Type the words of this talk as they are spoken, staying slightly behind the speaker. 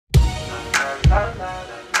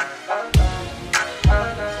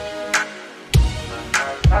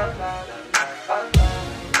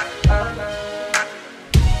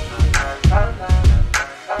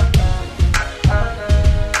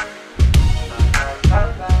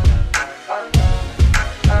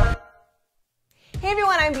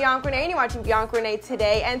I'm Bianca Renee and you're watching Bianca Renee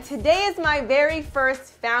Today, and today is my very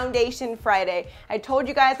first Foundation Friday. I told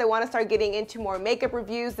you guys I want to start getting into more makeup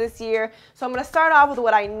reviews this year, so I'm going to start off with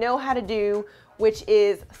what I know how to do, which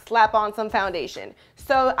is slap on some foundation.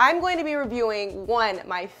 So I'm going to be reviewing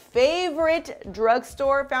my favorite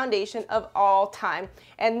drugstore foundation of all time.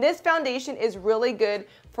 And this foundation is really good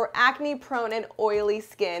for acne prone and oily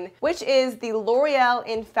skin, which is the L'Oreal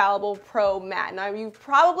Infallible Pro Matte. Now you've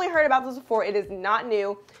probably heard about this before, it is not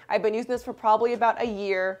new. I've been using this for probably about a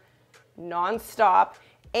year, non-stop.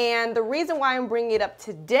 And the reason why I'm bringing it up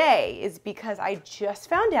today is because I just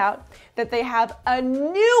found out that they have a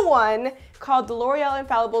new one called the L'Oreal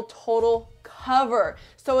Infallible Total Cover.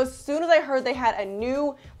 So as soon as I heard they had a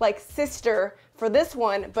new sister for this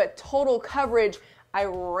one, but total coverage, I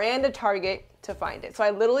ran to Target to find it. So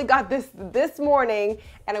I literally got this morning,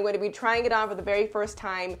 and I'm going to be trying it on for the very first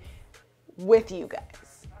time with you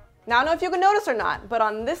guys. Now, I don't know if you can notice or not, but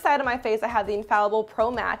on this side of my face, I have the Infallible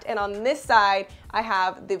Pro Matte, and on this side, I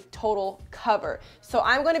have the Total Cover. So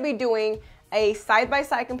I'm going to be doing a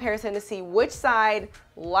side-by-side comparison to see which side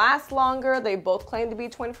lasts longer. They both claim to be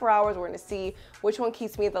 24 hours. We're going to see which one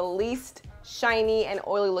keeps me the least shiny and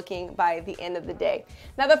oily looking by the end of the day.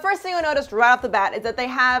 Now, the first thing I noticed right off the bat is that they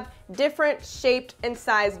have different shaped and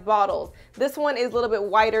sized bottles. This one is a little bit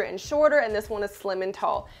wider and shorter, and this one is slim and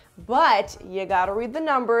tall. But you gotta read the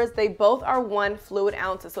numbers. They both are 1 fluid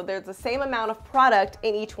ounces, so there's the same amount of product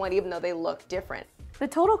in each one, even though they look different. The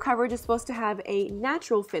Total Coverage is supposed to have a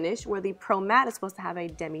natural finish, where the Pro Matte is supposed to have a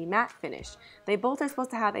demi-matte finish. They both are supposed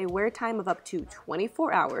to have a wear time of up to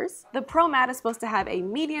 24 hours. The Pro Matte is supposed to have a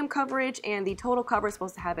medium coverage, and the Total Cover is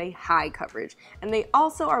supposed to have a high coverage. And they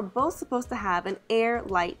also are both supposed to have an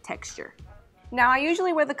air-light texture. Now, I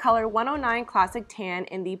usually wear the color 109 Classic Tan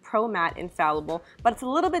in the Pro Matte Infallible, but it's a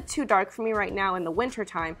little bit too dark for me right now in the winter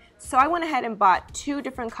time, so I went ahead and bought 2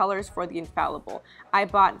 different colors for the Infallible. I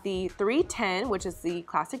bought the 310, which is the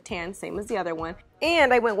Classic Tan, same as the other one,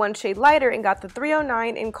 and I went 1 shade lighter and got the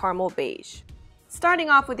 309 in Caramel Beige. Starting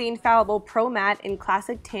off with the Infallible Pro Matte in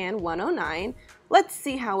Classic Tan 109, let's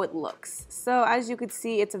see how it looks. So as you can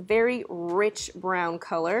see, it's a very rich brown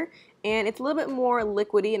color, and it's a little bit more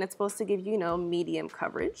liquidy, and it's supposed to give you, medium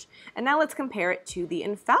coverage. And now let's compare it to the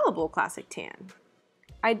Infallible Classic Tan.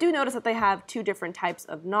 I do notice that they have 2 different types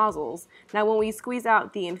of nozzles. Now when we squeeze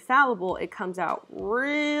out the Infallible, it comes out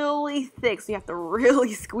really thick, so you have to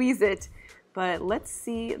really squeeze it. But let's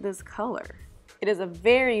see this color. It is a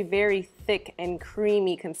very, very thick and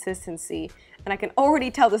creamy consistency, and I can already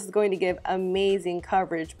tell this is going to give amazing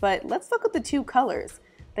coverage. But let's look at the 2 colors.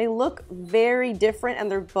 They look very different, and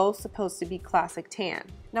they're both supposed to be Classic Tan.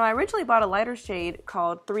 Now, I originally bought a lighter shade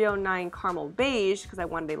called 309 Caramel Beige because I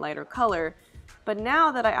wanted a lighter color, but now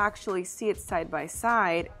that I actually see it side by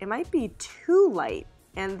side, it might be too light,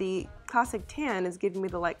 and the Classic Tan is giving me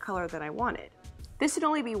the light color that I wanted. This should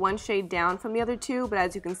only be 1 shade down from the other 2, but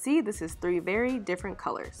as you can see, this is 3 very different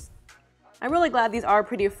colors. I'm really glad these are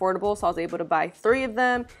pretty affordable, so I was able to buy 3 of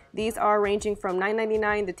them. These are ranging from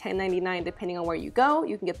 $9.99 to $10.99 depending on where you go.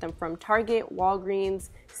 You can get them from Target, Walgreens,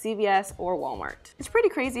 CVS, or Walmart. It's pretty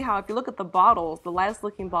crazy how if you look at the bottles, the lightest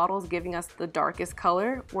looking bottle is giving us the darkest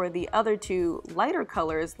color, where the other 2 lighter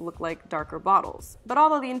colors look like darker bottles. But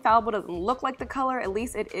although the Infallible doesn't look like the color, at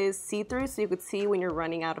least it is see-through, so you could see when you're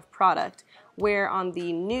running out of product. Where on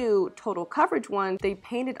the new Total Coverage one, they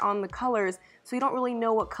painted on the colors, so you don't really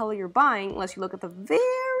know what color you're buying unless you look at the very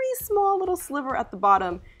small little sliver at the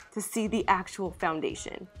bottom to see the actual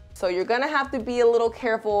foundation. So you're gonna have to be a little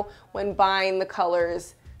careful when buying the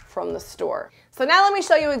colors from the store. So now let me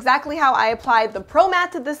show you exactly how I applied the Pro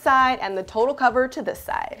Matte to this side and the Total Cover to this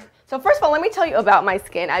side. So first of all, let me tell you about my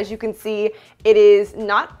skin. As you can see, it is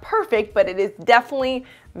not perfect, but it is definitely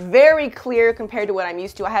very clear compared to what I'm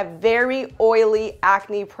used to. I have very oily,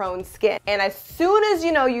 acne-prone skin. And as soon as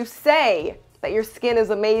you say that your skin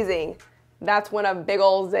is amazing, that's when a big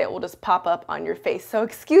old zit will just pop up on your face. So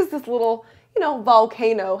excuse this little,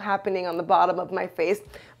 volcano happening on the bottom of my face.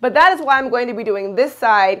 But that is why I'm going to be doing this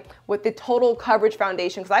side with the Total Coverage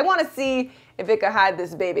Foundation, because I want to see if it could hide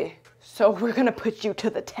this baby. So we're gonna put you to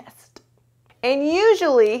the test. And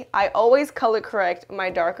usually, I always color correct my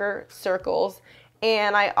darker circles,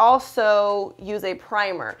 and I also use a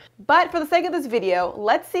primer. But for the sake of this video,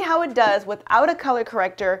 let's see how it does without a color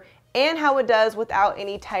corrector and how it does without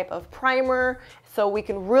any type of primer, so we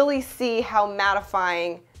can really see how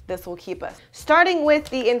mattifying this will keep us. Starting with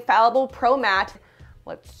the Infallible Pro Matte,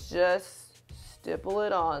 let's just stipple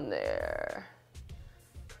it on there.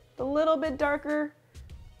 A little bit darker,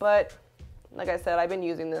 but like I said, I've been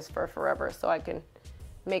using this for forever, so I can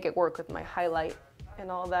make it work with my highlight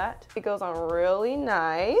and all that. It goes on really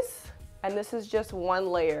nice. And this is just one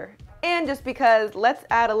layer. And just because, let's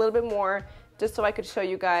add a little bit more just so I could show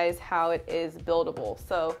you guys how it is buildable.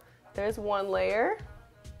 So there's one layer.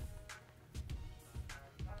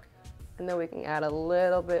 And then we can add a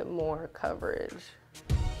little bit more coverage.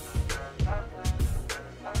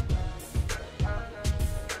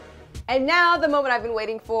 And now the moment I've been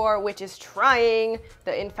waiting for, which is trying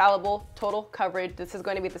the Infallible Total Coverage. This is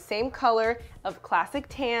going to be the same color of Classic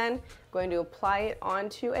Tan. I'm going to apply it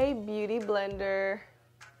onto a beauty blender.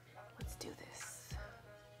 Let's do this.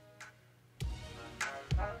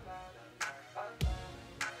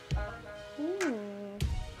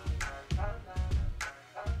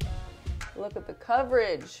 Look at the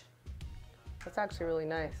coverage. That's actually really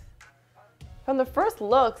nice. From the first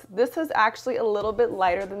looks, this is actually a little bit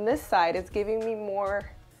lighter than this side. It's giving me more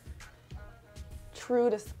true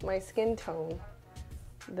to my skin tone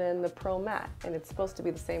than the Pro Matte, and it's supposed to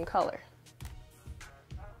be the same color.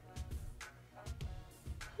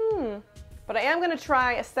 But I am gonna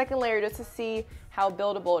try a second layer just to see how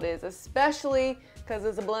buildable it is, especially because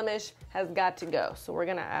this blemish has got to go. So we're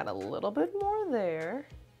gonna add a little bit more there.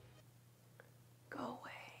 Go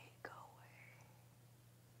away, go away.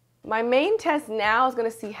 My main test now is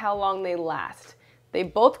gonna see how long they last. They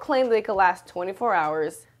both claim they could last 24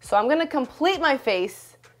 hours. So I'm gonna complete my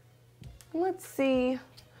face. Let's see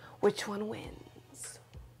which one wins.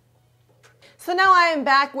 So now I am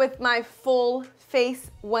back with my full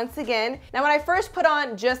face once again. Now when I first put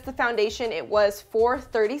on just the foundation, it was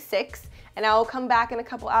 4:36, and I will come back in a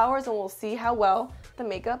couple hours and we'll see how well the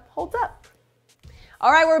makeup holds up.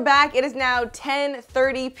 All right, we're back. It is now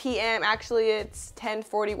 10:30 p.m. Actually, it's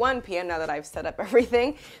 10:41 p.m. now that I've set up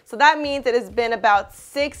everything. So that means it has been about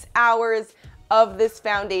 6 hours of this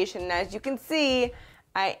foundation. And as you can see,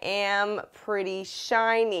 I am pretty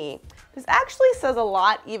shiny. This actually says a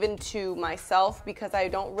lot even to myself because I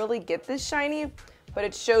don't really get this shiny, but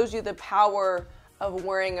it shows you the power of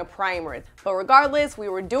wearing a primer. But regardless, we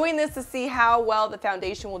were doing this to see how well the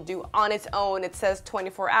foundation will do on its own. It says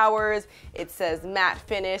 24 hours, it says matte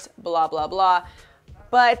finish, blah, blah, blah.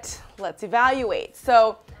 But let's evaluate.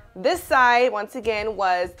 So this side, once again,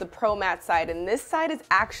 was the Pro Matte side, and this side is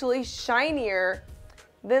actually shinier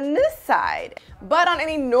than this side. But on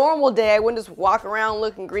any normal day, I wouldn't just walk around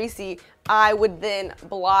looking greasy. I would then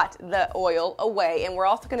blot the oil away. And we're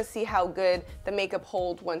also gonna see how good the makeup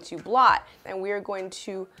holds once you blot. And we are going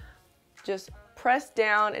to just press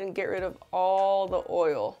down and get rid of all the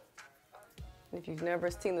oil. And if you've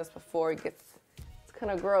never seen this before, it's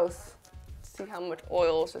kind of gross. See how much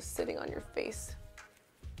oil is just sitting on your face.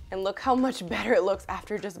 And look how much better it looks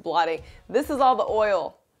after just blotting. This is all the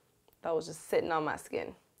oil that was just sitting on my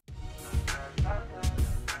skin.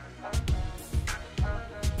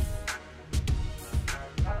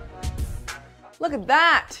 Look at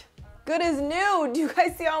that. Good as new. Do you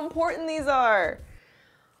guys see how important these are?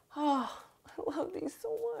 Oh, I love these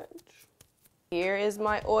so much. Here is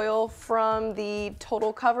my oil from the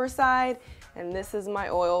Total Cover side, and this is my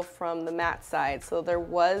oil from the matte side. So there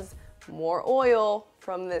was more oil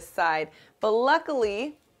from this side. But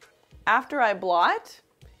luckily, after I blot,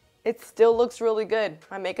 it still looks really good.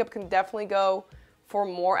 My makeup can definitely go for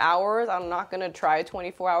more hours. I'm not gonna try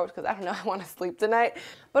 24 hours because I don't know, I wanna sleep tonight.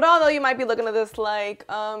 But although you might be looking at this like,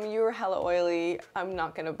 you're hella oily, I'm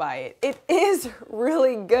not gonna buy it. It is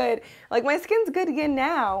really good. Like my skin's good again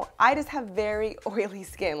now. I just have very oily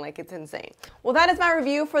skin, like it's insane. Well, that is my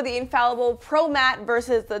review for the Infallible Pro Matte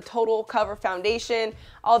versus the Total Cover Foundation.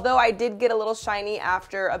 Although I did get a little shiny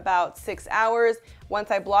after about 6 hours, once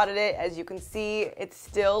I blotted it, as you can see, it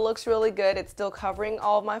still looks really good. It's still covering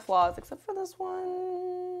all of my flaws except for this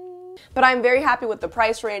one. But I'm very happy with the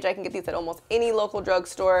price range. I can get these at almost any local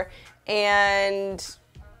drugstore. And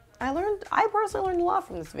I personally learned a lot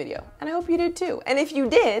from this video, and I hope you did too. And if you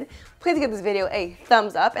did, please give this video a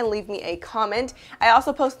thumbs up and leave me a comment. I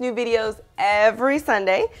also post new videos every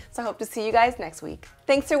Sunday, so I hope to see you guys next week.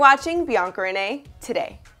 Thanks for watching Bianca Renee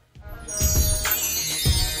Today.